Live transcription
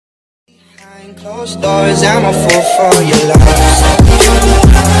Closed doors, I'm a fool for your love.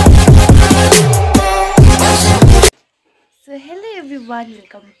 So hello everyone,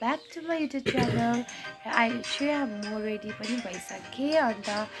 welcome back to my YouTube channel. I am more ready पनि भइसके अन्त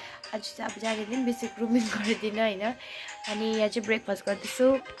आज चाहिँ अब जाने दिन बेसी ग्रुमिङ गर्दिन हैन अनि यहाँ चाहिँ ब्रेकफास्ट गर्दैछु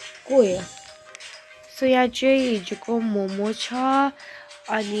कोही सो यहाँ चाहिँ हिजोको मोमो छ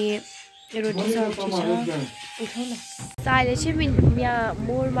अनि रोटी सब्जी छ उठाउ न सो अहिले चाहिँ यहाँ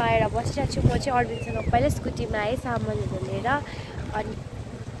मोडमा आएर बसिरहेको छु म चाहिँ अरविन्दसँग पहिला स्कुटीमा आएँ सामानहरू लिएर अनि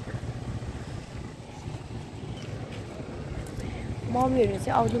मम्मीहरू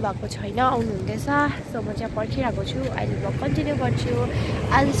चाहिँ आउनु भएको छैन आउनु हुँदैछ सो म चाहिँ पर्खिरहेको छु अहिले ब्लग कन्टिन्यू गर्छु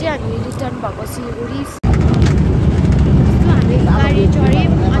आज चाहिँ हामी रिटर्न भएको सिलिगुडी सो हामी गाडी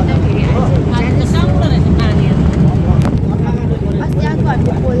चढ्यौँ अन्तखेरि अस्ति आएको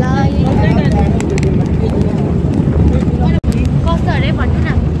हामी खोला कस्तो अरे भन्नु न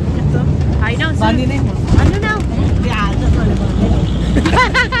होइन भन्नु न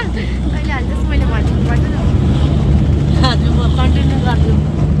अहिले हाल्दैछु मैले भन्नु पर्नु न कन्टिन्यू गर्छु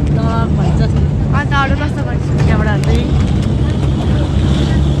भन्छ अन्त अरू कस्तो गर्छु त्यहाँबाट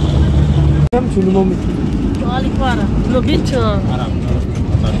अलिक पर लोकिन्छु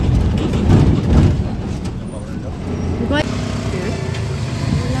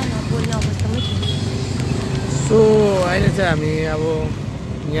सो अहिले चाहिँ हामी अब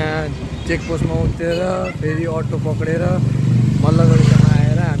यहाँ चेकपोस्टमा उत्रेर फेरि अटो पक्रेर मल्लगढीसम्म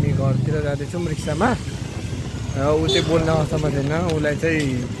आएर हामी घरतिर जाँदैछौँ रिक्सामा र ऊ चाहिँ बोल्ने अवस्थामा छैन उसलाई चाहिँ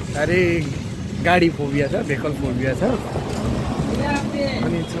साह्रै गाडी फोबिया छ भेहिकल फोबिया छ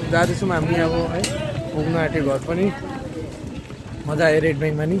अनि जाँदैछौँ हामी अब है पुग्नु आँट्यो घर पनि मजा आयो रेड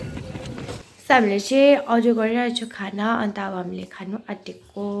ब्याङ्कमा नि हामीले चाहिँ अर्डर गरिरहेको छु खाना अन्त अब हामीले खानु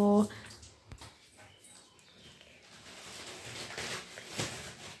आँटेको हो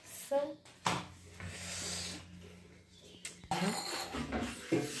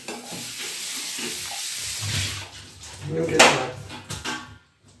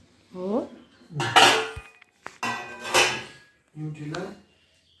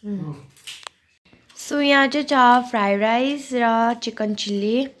सो यहाँ चाहिँ छ फ्राई राइस र चिकन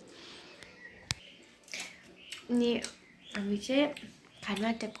चिल्ली अनि हामी चाहिँ खानु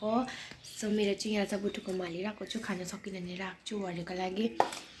आँटेको सो मेरो चाहिँ यहाँ चाहिँ बुटुको हालिरहेको छु खाना सकिन भने राख्छु भनेको लागि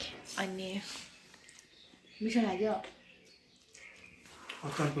अनि मिठो लाग्यो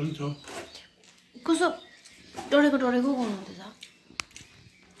अचार पनि छ कस्तो डढेको गर्नुहुँदैछ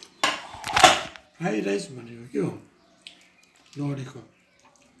फ्राई राइस भनेको के हो डढेको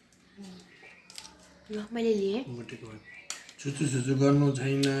ल मैले लिएँ छुचु गर्नु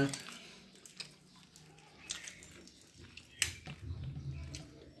छैन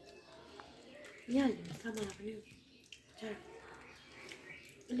यहाँ हाल्नु सामान पनि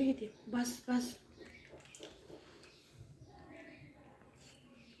अलिकति बस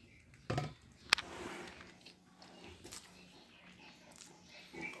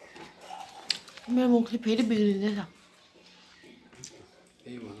मेरो मुखले फेरि बिग्रिँदैछ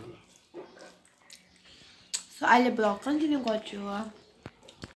सो अहिले ब्लग कन्टिन्यू गर्छु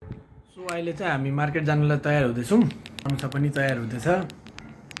सो अहिले चाहिँ हामी मार्केट जानलाई तयार हुँदैछौँ अनुसा पनि तयार हुँदैछ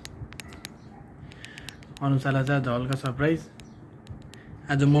अनुसालाई चाहिँ आज हल्का सरप्राइज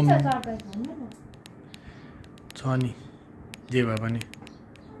आज मम्मी छ नि जे भए पनि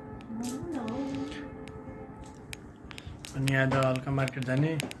अनि आज हल्का मार्केट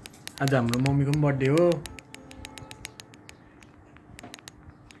जाने आज हाम्रो मम्मीको पनि बर्थडे हो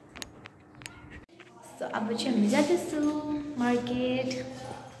सो अब चाहिँ हामी जाँदैछु मार्केट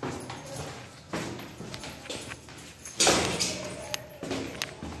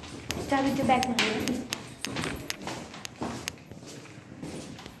चाबी ब्यागमा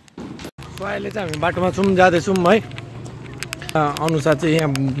सो अहिले चाहिँ हामी बाटोमा छौँ जाँदैछौँ है अनुसार चाहिँ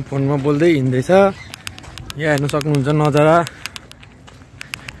यहाँ फोनमा बोल्दै हिँड्दैछ यहाँ हेर्नु सक्नुहुन्छ नजारा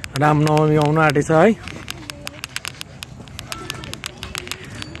रामनवमी आउन आँटेछ है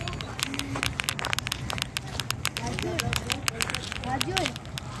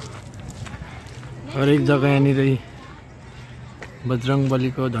हरेक जग्गा यहाँनिर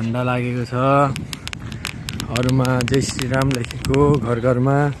बजरङ्गबलीको झन्डा लागेको छ अरूमा जय श्रीराम लेखेको घर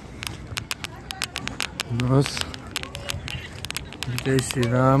घरमा हेर्नुहोस् जय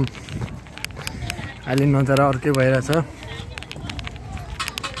श्रीराम अहिले नजारा अर्कै भइरहेछ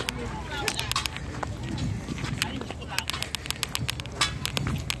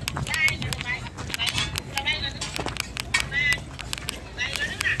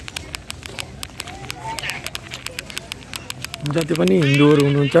जति पनि हिन्दूहरू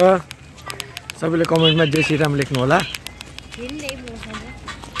हुनुहुन्छ सबैले कमेन्टमा जय श्रीराम लेख्नु होला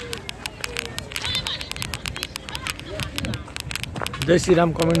जय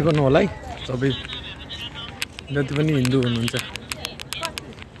श्रीराम कमेन्ट गर्नु होला है सबै जति पनि हिन्दू हुनुहुन्छ।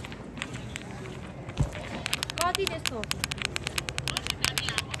 कति त्यस्तो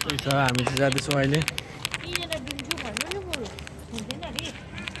पैसा हामी चाहिँ जाँदैछौँ अहिले। किनेर दिन्छु भन्नु नि बरु हुँदैन रे।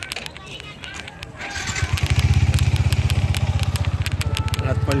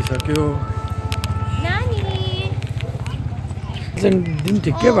 रात परिसक्यो नानी दिन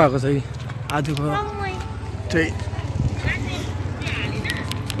ठिकै भएको छ कि आजको चाहिँ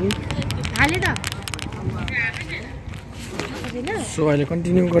हाले त सो अहिले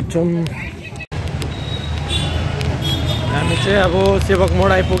कन्टिन्यू गर्छौँ। हामी चाहिँ अब सेवक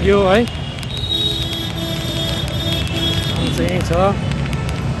मोड आइपुग्यो है। यहीँ छ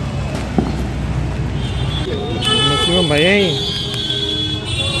शिवम भाइ यहीँ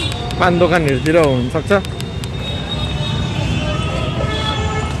पान दोकानहरूतिर हुनसक्छ।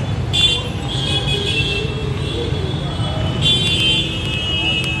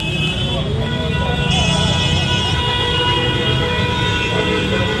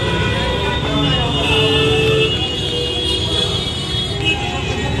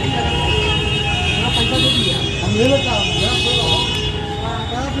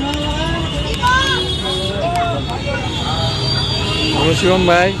 हाम्रो शिवम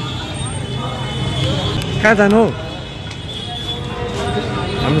भाइ कहाँ जानु हौ?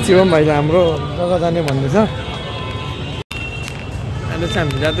 हाम्रो शिवम भाइले हाम्रो जग्गा जाने भन्दैछ। अहिले चाहिँ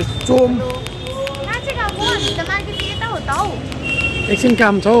हामी जाँदैछौँ। एकछिन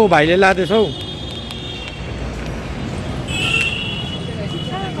काम छ हौ भाइले लाँदैछ हौ।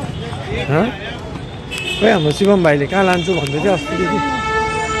 खोइ हाम्रो शिवम भाइले कहाँ लान्छु भन्दै थियो अस्तिदेखि।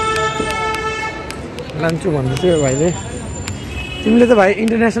 लान्छु भन्दै थियो भाइले। तिमीले त भाइ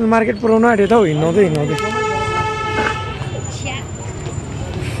इन्टरनेसनल मार्केट पुऱ्याउनु आँट्यो त हौ हिँड्नाउँदै हिँड्नाउँदै।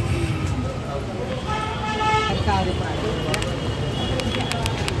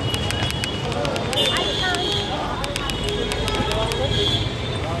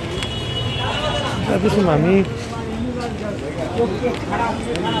 जाँदैछौँ हामी।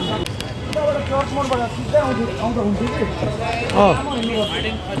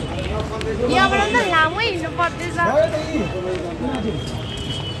 यहाँबाट त लामै हिँड्नु पर्दैछ।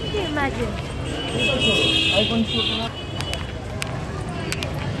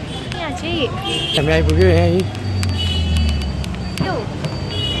 यहाँ चाहिँ हामी आइपुग्यो यहीँ।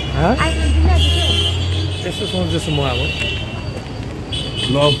 त्यस्तो सोच्दैछु म अब।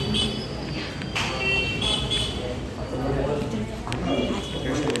 ल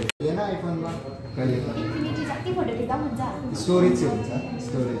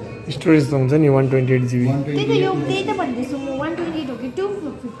स्टोरेज त हुन्छ नि 128 GB। त्यही त भन्दैछु म 128 हो कि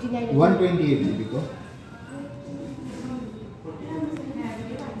 259 128 GB को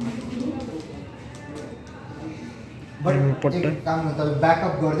पट्टा काम न तपाईँ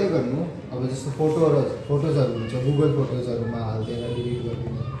ब्याकअप गर्दै गर्नु। अब जस्तो फोटोजहरू हुन्छ गुगल फोटोजहरूमा हाल्दैन डिलिट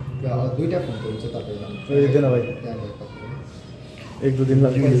गर्दैन। या दुईटा फोनको हुन्छ तपाईँलाई एकजना भाइ एक दुई दिनमा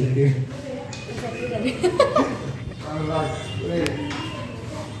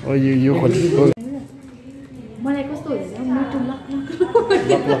यो मलाई कस्तो हुन्छ मुटु लक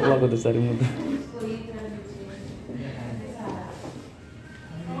हुँदैछ अरे मुटु।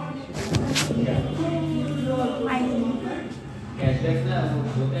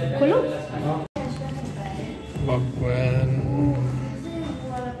 खोलो भगवान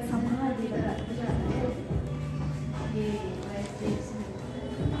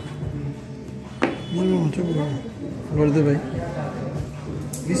गर्दै भाइ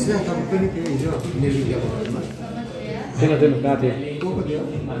विश्वास तपाईँ पनि त्यो हिजो मेरो विज्ञापनमा थिएन थिएन कहाँ थियो को थियो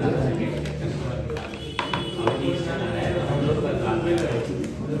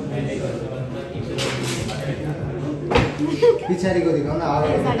पछाडिको देखाउन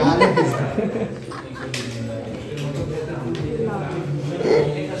काले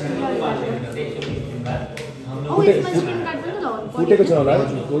फुटेको छ होला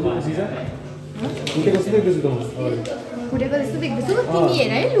फुटेको जस्तो देख्दैछु त फुटेको जस्तो देख्दैछु। तिमी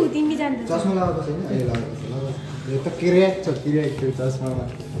हेर है लु तिमी जान्दैछ। चस्मा लगाएको छैन ए लगाएको छ यो त क्र्याक छ क्र्याक त्यो चस्मामा।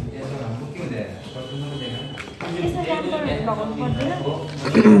 यसमा ल्याम्पर लगाउनु पर्दैन।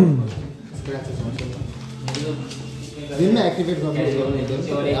 दिनमा एक्टिभेट गर्नु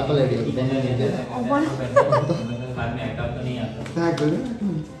एप्पल आइडीहरू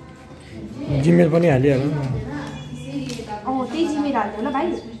जिमेल पनि हालिहाल्नु न। त्यही जिमेल हाल्नु ल भाइ।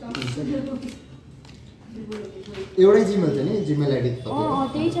 एउटै जिमेल छ नि जिमेल आइडी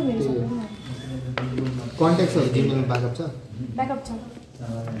त्यही छ मेरो कन्ट्याक्ट्सहरू जिमेलमा ब्याकअप छ। ब्याकअप छ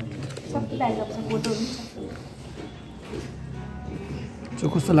सबै ब्याकअप छ फोटोहरू छ।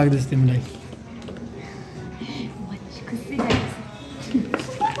 कस्तो लाग्दैछ तिमीलाई? खुसी लाग्छ।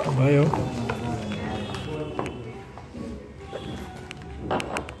 भयो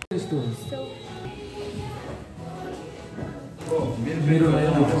यस्तो मेरो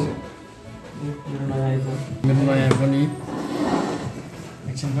नयाँ आइफोन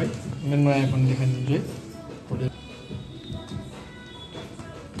एकछिन भाइ मेरो नयाँ आइफोन देखाइदिन्छु है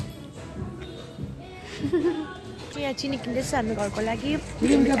यहाँ चिनी किन्दैछु हाम्रो घरको लागि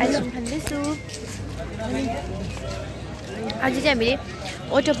आइसक्रिम खाँदैछु आज चाहिँ हामीले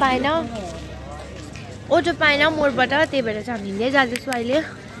अटो पाएन मोडबाट त्यही भएर चाहिँ हामी हिँड्दै जाँदैछौँ अहिले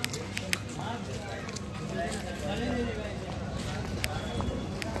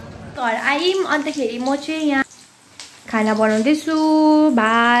घर आयौँ अन्तखेरि म चाहिँ यहाँ खाना बनाउँदैछु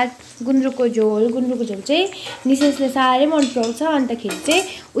भात गुन्द्रुकको झोल चाहिँ निशेषले साह्रै मन पराउँछ अन्तखेरि चाहिँ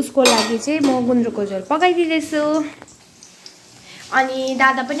उसको लागि चाहिँ म गुन्द्रुकको झोल पकाइदिँदैछु अनि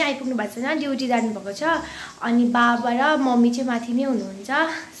दादा पनि आइपुग्नु भएको छैन ड्युटी जानुभएको छ अनि बाबा र मम्मी चाहिँ माथि नै हुनुहुन्छ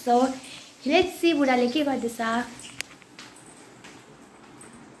सो लेट्स सी बुढाले के गर्दैछ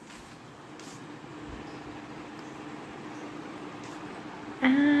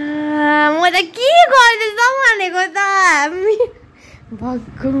म त के गर्दैछ भनेको त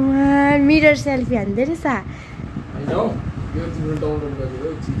भगवान मिरर सेल्फी हान्दै रहेछ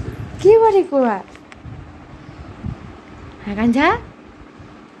के गरेको कान्छ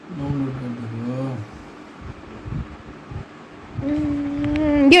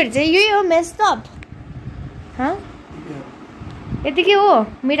योहरू चाहिँ यही हो मेस्टअप यतिकै हो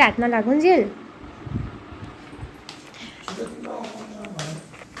मेरो हात नलागुन्जेल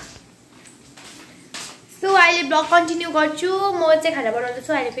सो अहिले ब्लग कन्टिन्यू गर्छु म चाहिँ खाना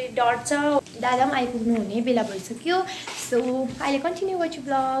बनाउँदैछु अहिले फेरि डर छ दादा पनि आइपुग्नु हुने बेला भइसक्यो सो अहिले कन्टिन्यू गर्छु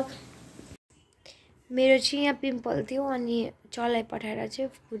ब्लग मेरो चाहिँ यहाँ पिम्पल थियो अनि चलाई पठाएर चाहिँ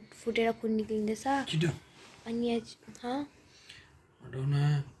फुटेर खुन निक्लिँदैछ अनि यहाँ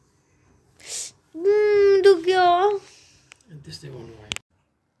दुख्यो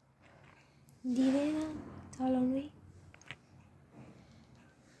दिँदैन चलाउनै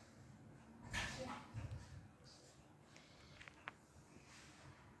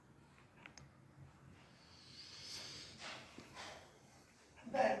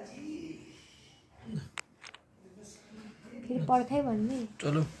फेरि पर्खाइ भन्ने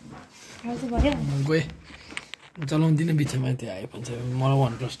चलो भयो गएँ चलाउँदिनँ बिचमा त्यो आइफोन चाहिँ मलाई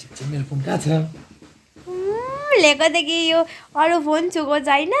वान प्लस ठिक छ मेरो फोन कहाँ छ लेखदेखि यो अरू फोन छुको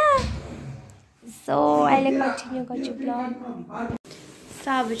छैन सो अहिले कन्टिन्यू गर्छु ब्लग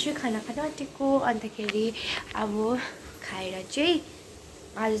सो अब चाहिँ खाना खान आँटेको अन्तखेरि अब खाएर चाहिँ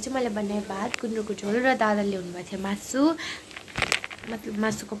आज चाहिँ मैले बनाएँ भात गुन्द्रुकको झोल र दादा ल्याउनु भएको थियो मासु मतलब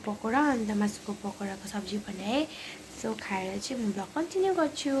मासुको पकौडा अन्त मासुको पकौडाको सब्जी बनाएँ सो खाएर चाहिँ म ब्लग कन्टिन्यू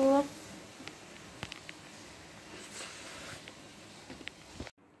गर्छु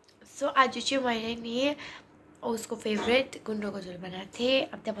सो आज चाहिँ मैले नि उसको फेभरेट गुन्द्रुकको झोल बनाएको थिएँ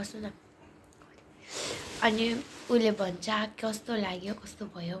अब त्यहाँ बस्नु न अनि उसले भन्छ कस्तो लाग्यो कस्तो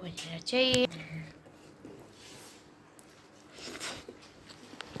भयो भनेर चाहिँ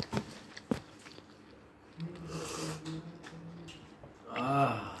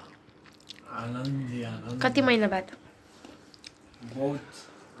कति महिना बाद बहुत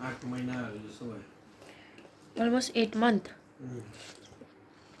 8 महिनाहरू जस्तो भयो अलमोस्ट 8 months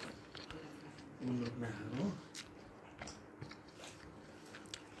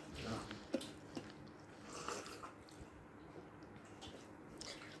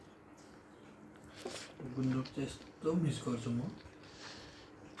गुन्द्रुक चाहिँ यस्तो मिस गर्छु म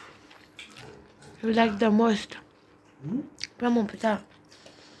You like the most पुरा मन पर्छ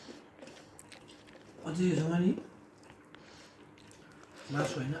अझै योसँग नि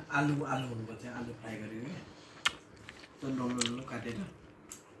मासु होइन आलु हुनुपर्छ आलु फ्राई गरेको क्या डल्लो काटेर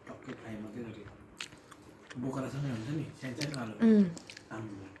टक्कै फ्राई मात्रै गरेको बोक्रासँगै हुन्छ नि सानो आलु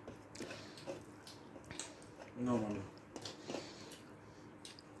नभन्नु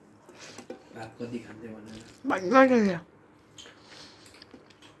रात कति खान्थ्यो भनेर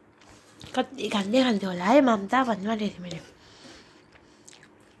कति खान्थ्यो होला है ममता भन्नु आँटेको थिएँ मैले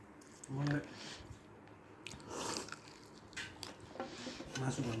मलाई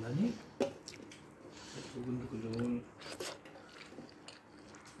मासु भन्दा नि गुन्द्रुकको झोल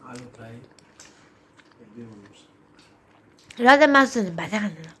आलु फ्राई एकदमै मनपर्छ राजा मासु भने भात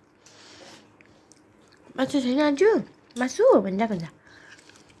खाँदैन मासु छैन आज मासु भनिरहेको हुन्छ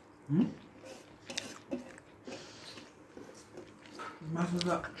मासु त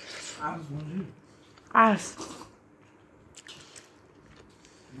आस भन्छु आस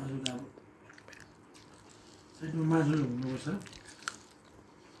मासु त अब साइडमा मासु हुनुपर्छ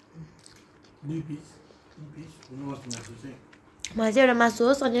 2 पिस हुनुपर्छ मासु चाहिँ मलाई चाहिँ एउटा मासु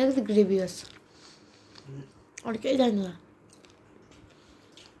होस् अनि अलिकति ग्रेभी होस् अरू केही जान्दिनँ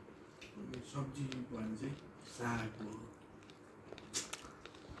सब्जी भने चाहिँ साग हो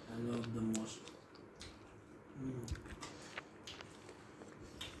I love the most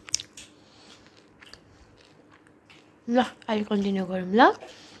ल अहिले कन्टिन्यू गरौँ ल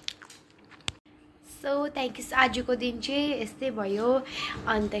सो थ्याङ्क यू आजको दिन चाहिँ यस्तै भयो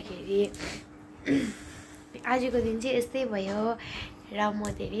अन्तखेरि आजको दिन चाहिँ यस्तै भयो र म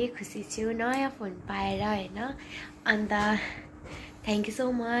धेरै खुसी छु नयाँ फोन पाएर हैन अन्त थ्याङ्क यू सो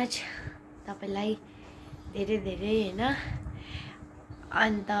मच तपाईलाई धेरै धेरै हैन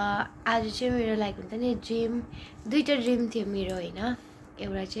अन्त आज चाहिँ मेरो लाइक हुन्छ नि ड्रिम दुईटा ड्रिम थियो मेरो हैन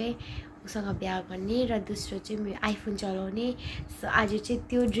एउटा चाहिँ उसँग बिहा गर्ने र दोस्रो चाहिँ मेरो आइफोन चलाउने सो आज चाहिँ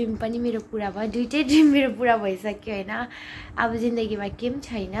त्यो ड्रिम पनि मेरो पुरा भयो दुईटै ड्रिम मेरो पुरा भइसक्यो हैन अब जिन्दगीमा के पनि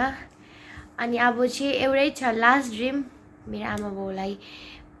छैन अनि अब चाहिँ एउटै छ लास्ट ड्रिम मेरो आमा बाउलाई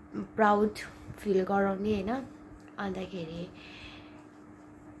प्राउड फिल गराउने हैन अन्तखेरि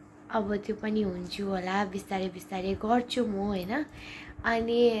अब त्यो पनि हुन्छु होला बिस्तारै बिस्तारै गर्छु म हैन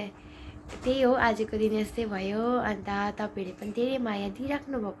अनि त्यही हो आजको दिन यस्तै भयो अन्त तपाईहरुले पनि धेरै माया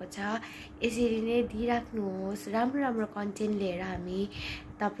दिइराख्नु भएको छ यसरी नै दिइराख्नुहोस् राम्रो राम्रो कन्टेन्ट लिएर हामी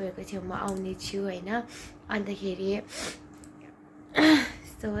तपाईहरुको छेउमा आउने छु हैन अन्तखेरि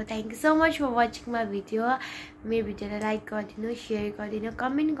so thank you so much for watching my video मेरो भिडियोलाई लाइक गरिदिनु सेयर गरिदिनु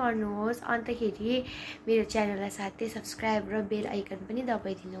कमेन्ट गर्नुहोस् अन्तखेरि मेरो च्यानललाई साथै सब्स्क्राइब र बेल आइकन पनि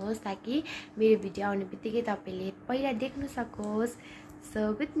दबाइदिनुहोस् ताकि मेरो भिडियो आउने बित्तिकै तपाईले पहिला देख्न सकोस्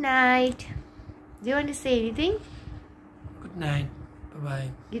So good night. Do you want to say anything? Good night. Bye bye.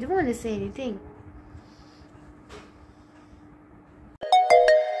 You don't want to say anything?